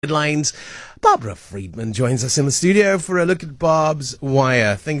Headlines. Barbara Friedman joins us in the studio for a look at Barbs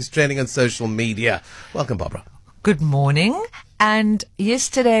Wire, things trending on social media. Welcome, Barbara. Good morning. And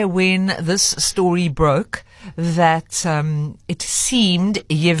yesterday when this story broke that it seemed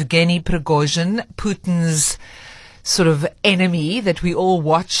Yevgeny Prigozhin, Putin's sort of enemy that we all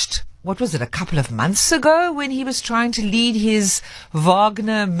watched, what was it, a couple of months ago when he was trying to lead his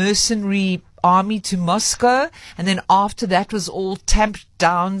Wagner mercenary army to Moscow, and then after that was all tamped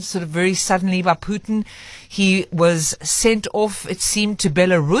down sort of very suddenly by Putin. He was sent off, it seemed, to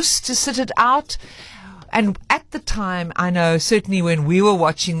Belarus to sit it out. And at the time, I know, certainly when we were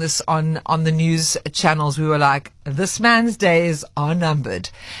watching this on the news channels, we were like, this man's days are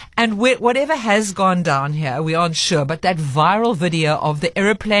numbered. And whatever has gone down here, we aren't sure, but that viral video of the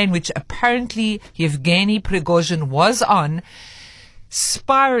aeroplane, which apparently Yevgeny Prigozhin was on,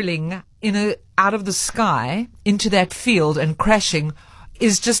 spiraling out of the sky into that field and crashing,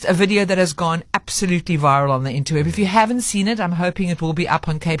 is just a video that has gone absolutely viral on the interweb. If you haven't seen it, I'm hoping it will be up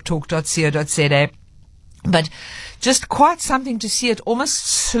on capetalk.co.za. But just quite something to see it almost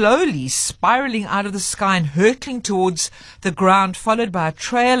slowly spiraling out of the sky and hurtling towards the ground, followed by a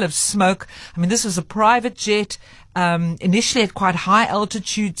trail of smoke. I mean, this was a private jet, initially at quite high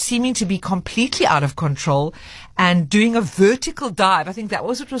altitude, seeming to be completely out of control and doing a vertical dive. I think that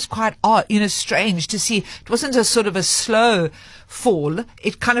was what was quite odd, strange to see. It wasn't a sort of a slow fall.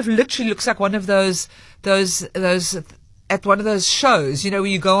 It kind of literally looks like one of those at one of those shows, where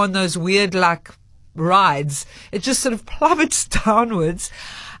you go on those weird, rides. It just sort of plummets downwards,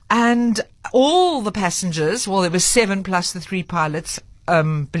 and all the passengers, well, there were 7 plus the 3 pilots,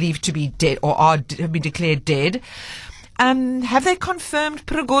 believed to be dead or have been declared dead. Have they confirmed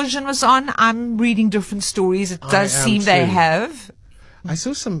Prigozhin was on? I'm reading different stories. It does seem they have. I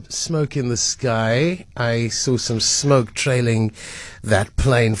saw some smoke in the sky. I saw some smoke trailing that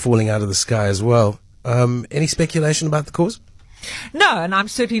plane falling out of the sky as well. Any speculation about the cause? No, and I'm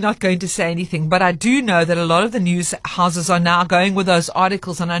certainly not going to say anything, but I do know that a lot of the news houses are now going with those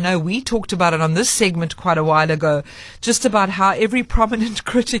articles, and I know we talked about it on this segment quite a while ago, just about how every prominent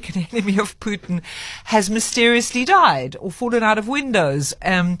critic and enemy of Putin has mysteriously died or fallen out of windows.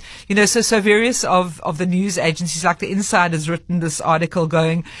 So various of the news agencies, like The Inside, has written this article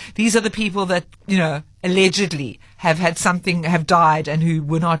going, these are the people that, allegedly have died and who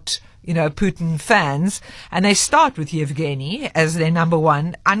were not Putin fans, and they start with Yevgeny as their number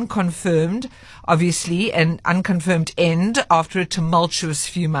one, unconfirmed, obviously, an unconfirmed end after a tumultuous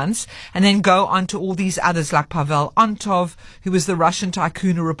few months, and then go on to all these others like Pavel Antov, who was the Russian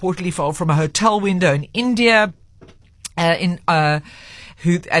tycoon who reportedly fell from a hotel window in India, they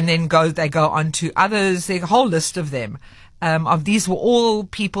go on to others, a whole list of them. Of these were all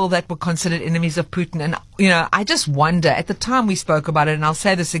people that were considered enemies of Putin. And, I just wonder, at the time we spoke about it, and I'll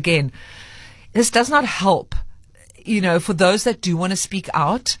say this again, this does not help, for those that do want to speak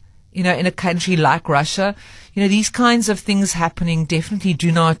out, in a country like Russia. These kinds of things happening definitely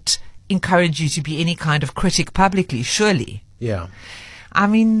do not encourage you to be any kind of critic publicly, surely. Yeah. I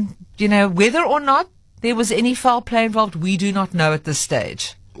mean, whether or not there was any foul play involved, we do not know at this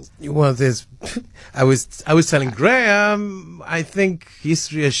stage. Well, I was telling Graham, I think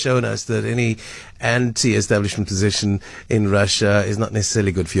history has shown us that any anti-establishment position in Russia is not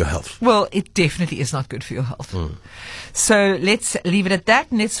necessarily good for your health. Well, it definitely is not good for your health. So let's leave it at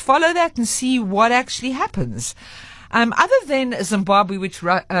that, and let's follow that and see what actually happens. Other than Zimbabwe, which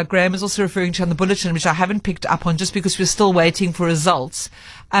Graham is also referring to on the bulletin, which I haven't picked up on just because we're still waiting for results,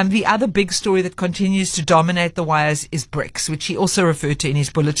 the other big story that continues to dominate the wires is BRICS, which he also referred to in his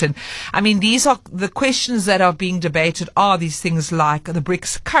bulletin. I mean, these are the questions that are being debated. Are these things like the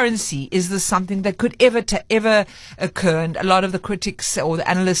BRICS currency? Is this something that could ever occur? And a lot of the critics or the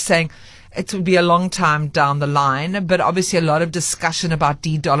analysts saying it would be a long time down the line, but obviously a lot of discussion about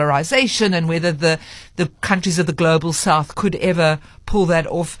de-dollarization and whether the countries of the global south could ever pull that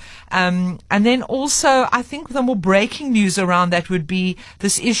off. And then also, I think the more breaking news around that would be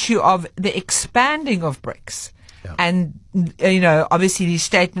this issue of the expanding of BRICS. Yeah. And, obviously these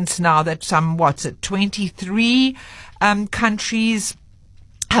statements now that 23 countries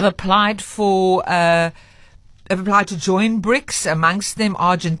have applied to join BRICS, amongst them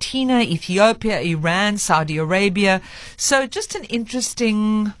Argentina, Ethiopia, Iran, Saudi Arabia. So just an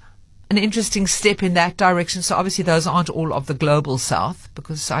interesting step in that direction. So obviously those aren't all of the global south,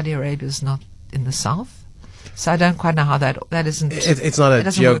 because Saudi Arabia is not in the south. So I don't quite know how that isn't. It's not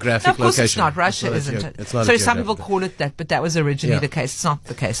a geographic location. No, of course it's not. Russia isn't. So some people call it that, but that was originally the case. It's not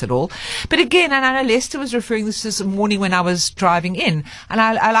the case at all. But again, and I know Lester was referring this morning when I was driving in, and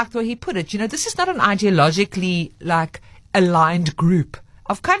I liked the way he put it. This is not an ideologically aligned group.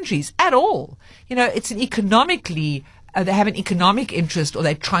 of countries at all. You know, it's an economically, they have an economic interest or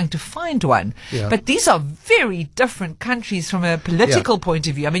they're trying to find one. Yeah. But these are very different countries from a political point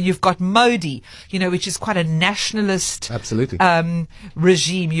of view. I mean, you've got Modi, you know, which is quite a nationalist Absolutely.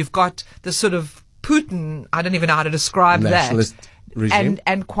 regime. You've got the sort of Putin, I don't even know how to describe Nationalist regime.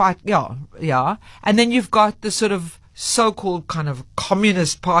 And quite, yeah. And then you've got the sort of so-called kind of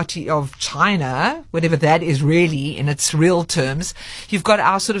Communist Party of China, whatever that is really in its real terms. You've got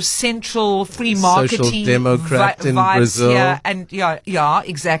our sort of central free market Social Democrat in Brazil. here, and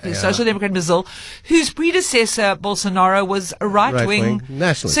exactly. Yeah. Social Democrat in Brazil, whose predecessor Bolsonaro was a right-wing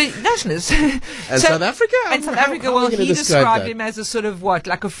nationalist. So nationalist. And South Africa? And South Africa, well, he described him as a sort of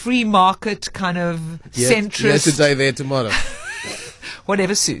like a free market kind of centrist. Yes, today, there, tomorrow.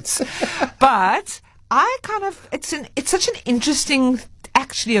 Whatever suits. But I kind of, it's such an interesting,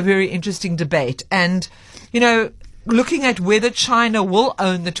 actually a very interesting debate. And, you know, looking at whether China will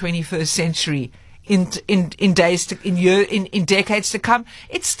own the 21st century in decades to come,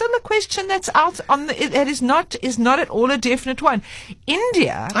 it's still a question that's out on that is not at all a definite one.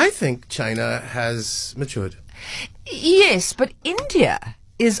 India, I think China has matured. yes, but India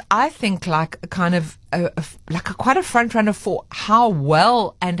is, I think, like a kind of quite a front runner for how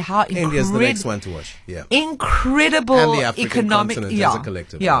well and how India's the next one to watch. Yeah. Incredible And the African economic, continent as a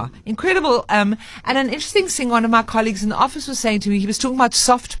collective. yeah, incredible. And an interesting thing, one of my colleagues in the office was saying to me, he was talking about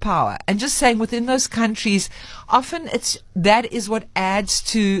soft power and just saying within those countries, often that is what adds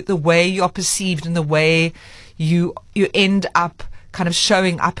to the way you're perceived and the way you end up kind of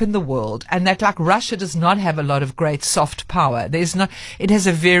showing up in the world, and that like Russia does not have a lot of great soft power. It has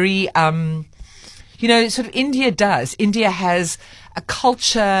a very, sort of India does. India has a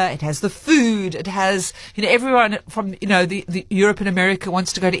culture, it has the food, it has, everyone from, the Europe and America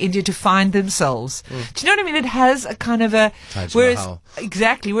wants to go to India to find themselves. Do you know what I mean? It has a kind of a, Taj whereas Mahal.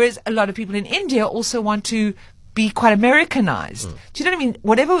 a lot of people in India also want to be quite Americanized. Do you know what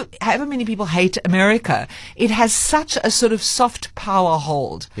I mean? However many people hate America, it has such a sort of soft power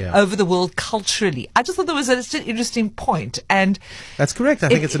hold over the world culturally. I just thought that was an interesting point. And that's correct. I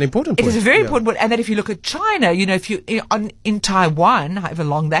think it's an important point. It is a very important point. And that if you look at China, if you, in Taiwan, however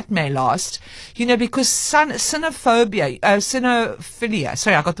long that may last, because sinophilia,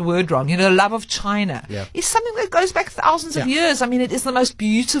 sorry, I got the word wrong, the love of China is something that goes back thousands of years. I mean, it is the most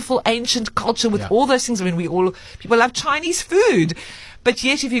beautiful ancient culture with all those things. I mean, people love Chinese food. But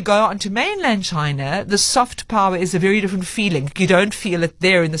yet, if you go onto mainland China, the soft power is a very different feeling. You don't feel it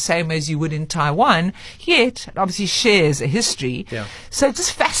there in the same way as you would in Taiwan, yet it obviously shares a history. Yeah. So it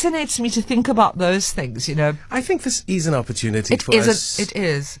just fascinates me to think about those things, I think this is an opportunity for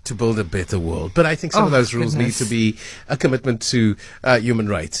us to build a better world. But I think some of those rules need to be a commitment to human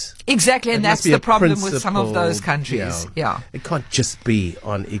rights. Exactly, and that's the problem with some of those countries. Yeah. It can't just be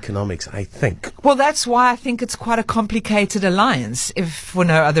on economics, I think. Well, that's why I think it's quite a complicated alliance, if for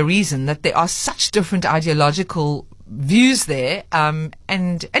no other reason, that there are such different ideological views there, and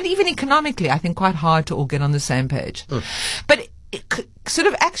even economically, I think quite hard to all get on the same page. But it sort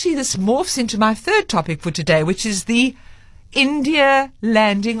of actually this morphs into my third topic for today, which is the India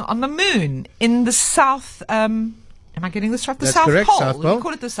landing on the moon in the South. Am I getting this right? That's correct, South Pole. We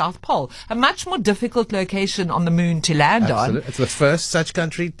call it the South Pole. A much more difficult location on the moon to land on. It's the first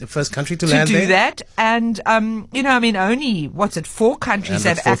country to land there. To do that. And, only, 4 countries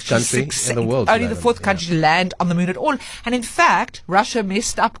and have actually in the world. Only the fourth country to land on the moon at all. And in fact, Russia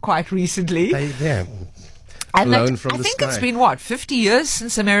messed up quite recently. And I think it's been 50 years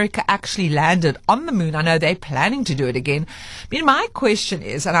since America actually landed on the moon. I know they're planning to do it again. I mean, my question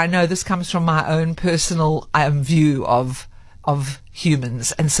is, and I know this comes from my own personal view of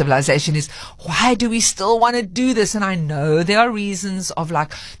humans and civilization, is why do we still want to do this? And I know there are reasons of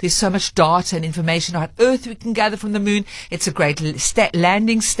there's so much data and information on Earth we can gather from the moon. It's a great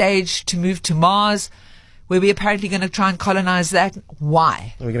landing stage to move to Mars, where we're apparently going to try and colonize that.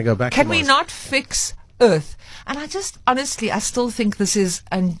 Why? We're going to go back to Can Mars. we not fix Earth? And I just, honestly, I still think this is,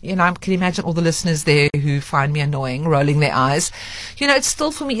 and, I can imagine all the listeners there who find me annoying, rolling their eyes. It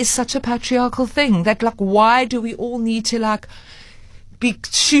still, for me, is such a patriarchal thing that, why do we all need to, be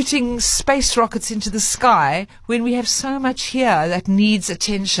shooting space rockets into the sky when we have so much here that needs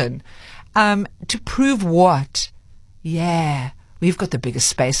attention? To prove what? Yeah, we've got the biggest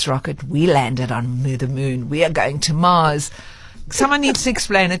space rocket. We landed on the moon. We are going to Mars. Someone needs to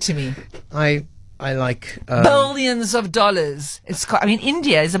explain it to me. I like billions of dollars.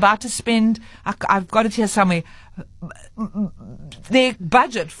 India is about to spend. I've got it here somewhere. Their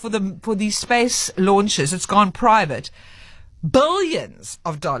budget for these space launches, it's gone private. Billions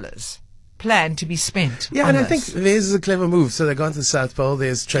of dollars. plan to be spent. Yeah, on and I this. think this is a clever move. So they've gone to the South Pole.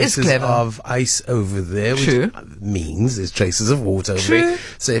 There's traces clever. of ice over there, which True. means there's traces of water over True. there.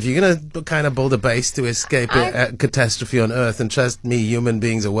 So if you're going to kind of build a base to escape a catastrophe on Earth, and trust me, human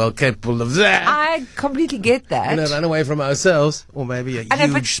beings are well capable of that. I completely get that. Run away from ourselves, or maybe a know, but-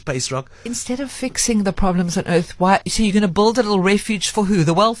 huge space rock. Instead of fixing the problems on Earth, why? So you're going to build a little refuge for who?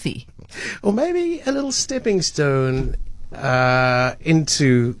 The wealthy. Or maybe a little stepping stone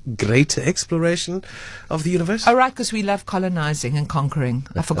into greater exploration of the universe. Oh, right, because we love colonizing and conquering.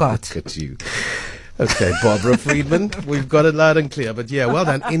 I forgot. Look at you. Okay, Barbara Friedman, we've got it loud and clear. But yeah, well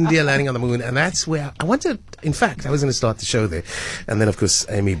done. India landing on the moon. And that's where I wanted, in fact, I was going to start the show there. And then, of course,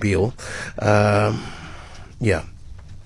 Amy Beale. Yeah,